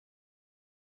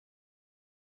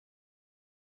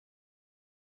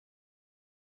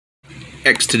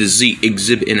X to the Z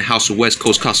Xzibit in the house of West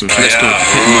Coast Customs. Let's go.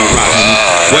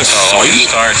 West Side.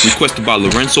 Requested by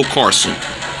Lorenzo Carson.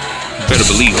 Better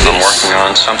believe this. I'm working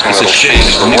on something it's a shame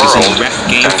niggas in the rap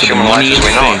game for the money and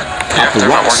fame.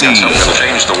 Paparazzi. You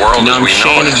know what I'm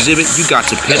saying, Xzibit? You got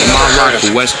to pimp my ride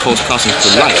for West Coast Customs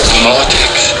for life.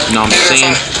 You know what I'm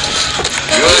saying?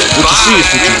 What you see is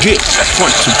what you get.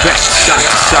 Front to back, side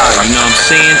to side. You know what I'm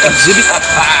saying, Xzibit?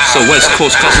 So West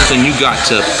Coast Customs, and you got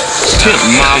to pimp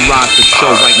my ride for show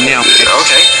right now.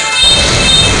 Okay.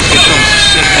 Here comes the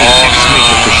Simply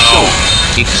X-Maker for show.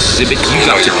 Xzibit, you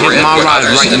got to pimp my ride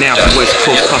right now for West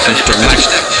Coast Customs for life.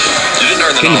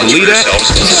 Can you believe that?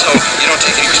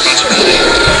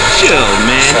 Chill,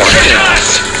 man. Chill.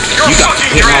 You got to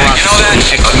pimp my ride for Simply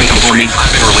X-Maker, homie.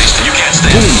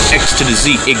 Boom, X to the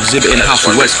Z Xzibit in the house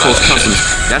of West Coast Customs.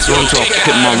 That's what I'm talking.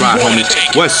 Pimp my ride, homie.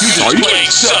 West Side.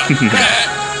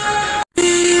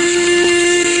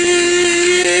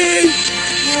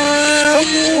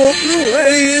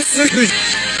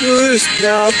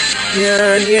 Stop,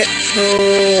 yeah,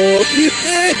 hope you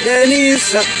had any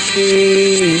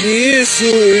something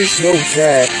so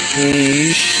fat.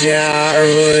 He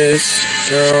showers,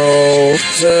 no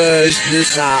touch the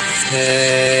top.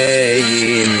 Hey,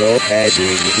 no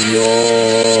padding,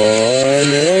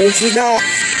 no,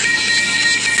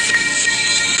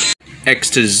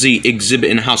 X to the Z Xzibit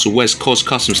in the house of West Coast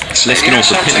Customs. Let's get on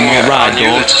for pimping my ride,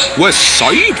 dog. West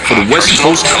Side for the West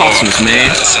Coast Customs, man.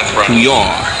 We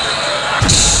are.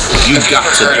 You got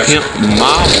to pimp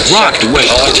my ride to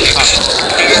West Coast Customs.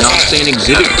 You know what I'm saying,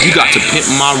 Xzibit? You got to pimp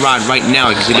my ride right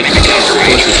now, Xzibit.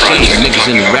 It's a shame niggas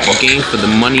in the rap game for the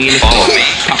money and the fame.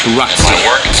 Paparazzi.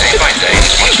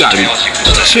 You gotta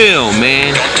chill,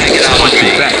 man. Front to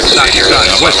back, side to side.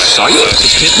 West Side to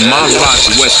pimp my ride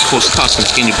to West Coast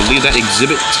Customs. Can you believe that,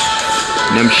 Xzibit?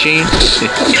 You know what I'm saying?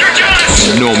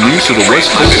 No music to the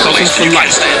West Coast Customs for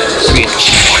life,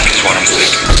 bitch.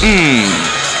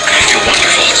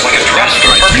 That's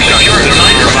right, you got to pimp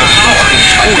my ride.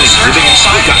 Xzibit,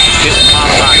 you got to pimp my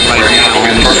ride right now,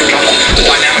 homie.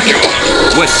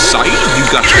 West Side, you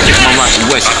got to pimp my ride to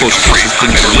West Coast Customs.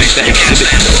 Can you believe that, Xzibit?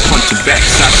 Front to back,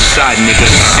 side to side, nigga.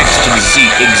 X to the Z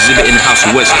Xzibit in the house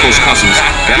of West Coast Customs.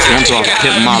 That's what I'm talking.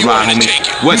 Pimp my ride, homie.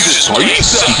 West Side.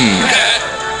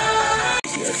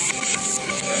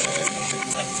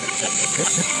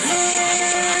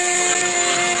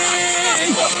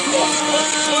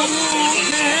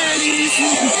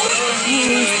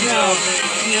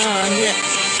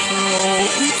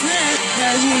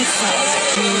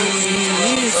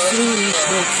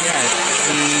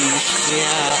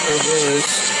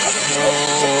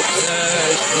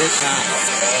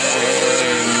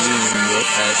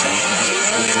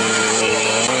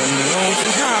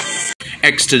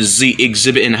 X to the Z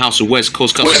Xzibit in the house of West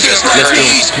Coast Customs. Let's go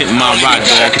pimp my ride,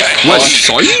 dog. West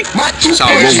Side. That's how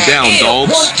I roll down,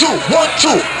 dogs.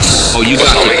 Oh, you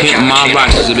got to pimp my ride,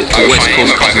 Xzibit, to West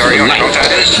Coast Customs for life.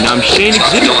 Now I'm saying,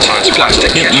 Xzibit, you got to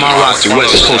pimp my ride to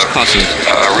West Coast Customs.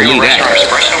 Believe that.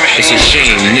 It's a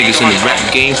shame niggas in the rap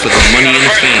game for the money and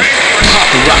the fame.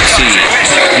 Paparazzi.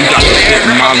 You got to pimp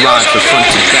my ride for front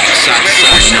to back, side to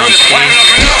side. You know what I'm saying?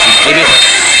 Xzibit.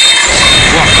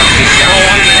 Walk up, get down.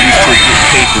 You still get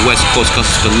paid for West Coast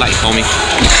Customs for life, homie.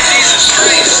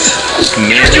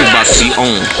 Man, you about to be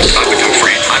on.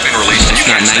 That's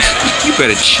not nice. You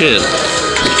better chill.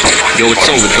 Yo, it's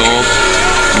over, dog.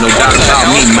 No doubt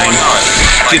about me, man.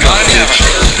 Give up, bitch.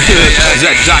 Is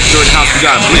that doctor in the house? We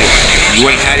got a blitz. You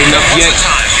ain't had enough yet?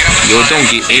 Yo, don't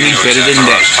get any better than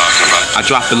that. I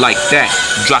drop it like that.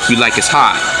 Drop you like it's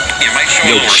hot.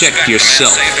 Yo, check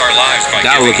yourself.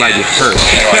 That look like it hurt.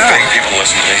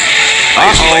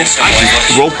 Uh-oh, I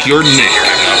just broke your neck.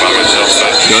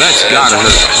 Yo, that's gotta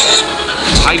hurt.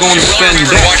 How you gonna defend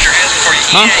that?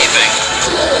 Huh?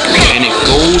 And it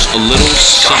goes a little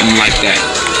something like that.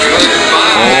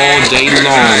 All day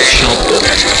long, chump.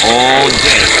 All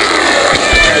day.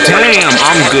 Damn,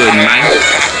 I'm good, man.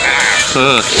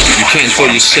 You can't throw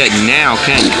your set now,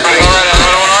 can you? I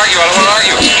don't wanna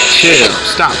argue. Chill.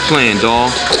 Stop playing,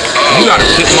 dawg. You gotta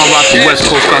pick my rock to West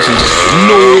Coast Customs.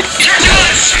 No.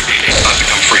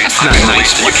 That's not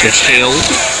nice. What the hell?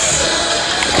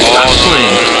 Stop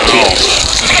playing, bitch.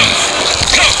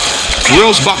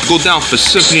 Real's about to go down for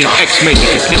Symphony and X-Maker. You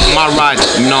can pimp my ride,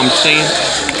 you know what I'm saying?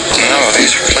 No,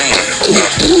 these are clean.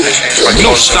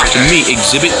 No stopping me,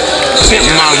 Xzibit. Pimp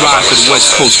my ride for the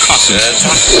West Coast Customs.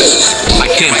 I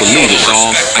can't believe it,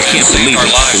 dog. I can't believe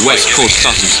it. The West Coast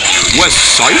Customs. West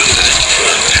Side?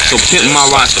 So pimp my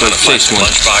ride for this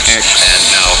one.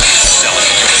 X.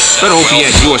 Better hope he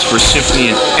had yours for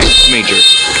Symphony and X Major.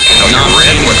 Nah, I'm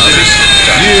saying Xzibit.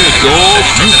 Yeah, dog,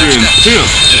 you been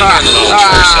pimped.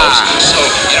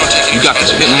 You got the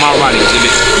pimp my ride, Xzibit.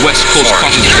 West Coast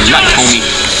Customs for life, homie.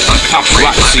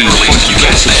 Paparazzi, funky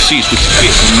gas seats with your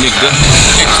fit, nigga.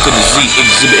 X to the Z,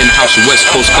 Xzibit in the house of West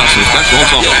Coast Customs. That's what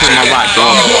I'm talking about. Pimp my ride,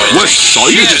 dog. West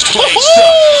Side. You just plain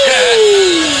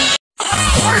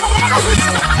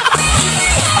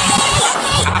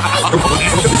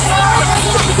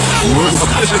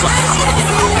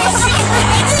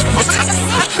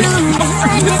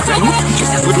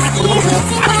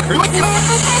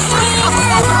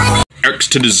X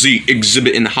to the Z,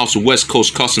 Xzibit in the house of West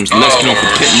Coast Customs. Let's get on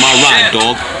for Pimp my ride,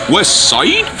 dog. West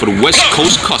Side for the West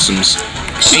Coast Customs.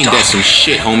 Ain't that some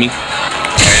shit, homie?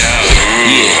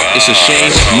 Yeah, it's a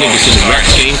shame niggas in the rap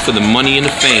game for the money and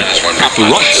the fame.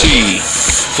 Paparazzi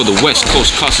for the West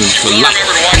Coast Customs for life.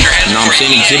 You know what I'm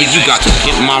saying, Xzibit? You got to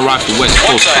Pimp my ride for West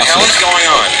Coast Customs. What's going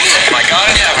on? My God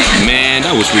in heaven. Man,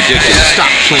 that was ridiculous.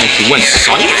 Stop playing for West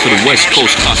Side for the West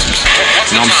Coast Customs.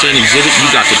 You know what I'm saying, Xzibit? You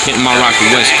got to Pimp my ride for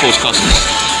West Coast Customs.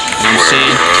 You know what I'm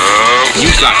saying? You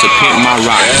got to Pimp my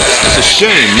ride. It's a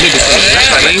shame niggas in the rap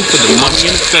game for the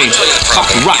money and the fame.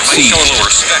 Paparazzi.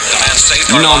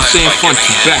 You know what I'm saying? Front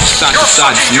to back, side to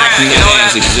side, smacking that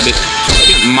ass, Xzibit.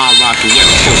 Pimp my ride for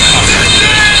West Coast Customs.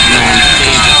 You know what I'm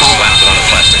saying? Slap it on a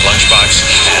plastic lunchbox.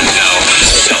 No,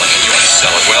 sell it. You want to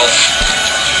sell it? Well,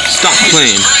 stop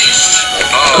playing.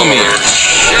 Come here.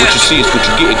 What you see is what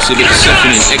you get, Xzibit.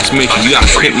 Symphony and X Major. You got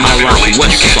to Pimp my ride for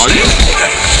West Side.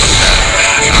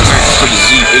 To the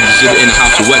Z, Xzibit in the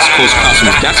house of West Coast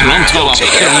Customs. That's what I'm talking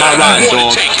about. Pimp my ride,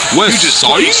 dog. West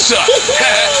Side.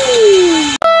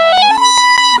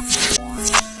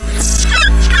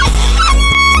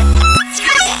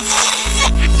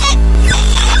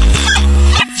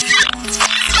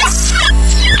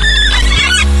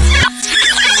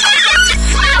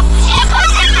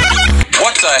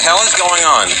 what the hell is going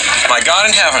on? My God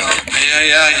in heaven.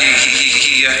 Yeah,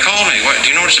 he called me. What, do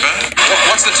you know what it's about?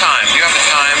 What's the time? Do you have the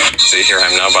time? See, here I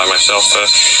am now by myself,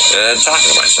 talking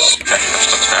to myself.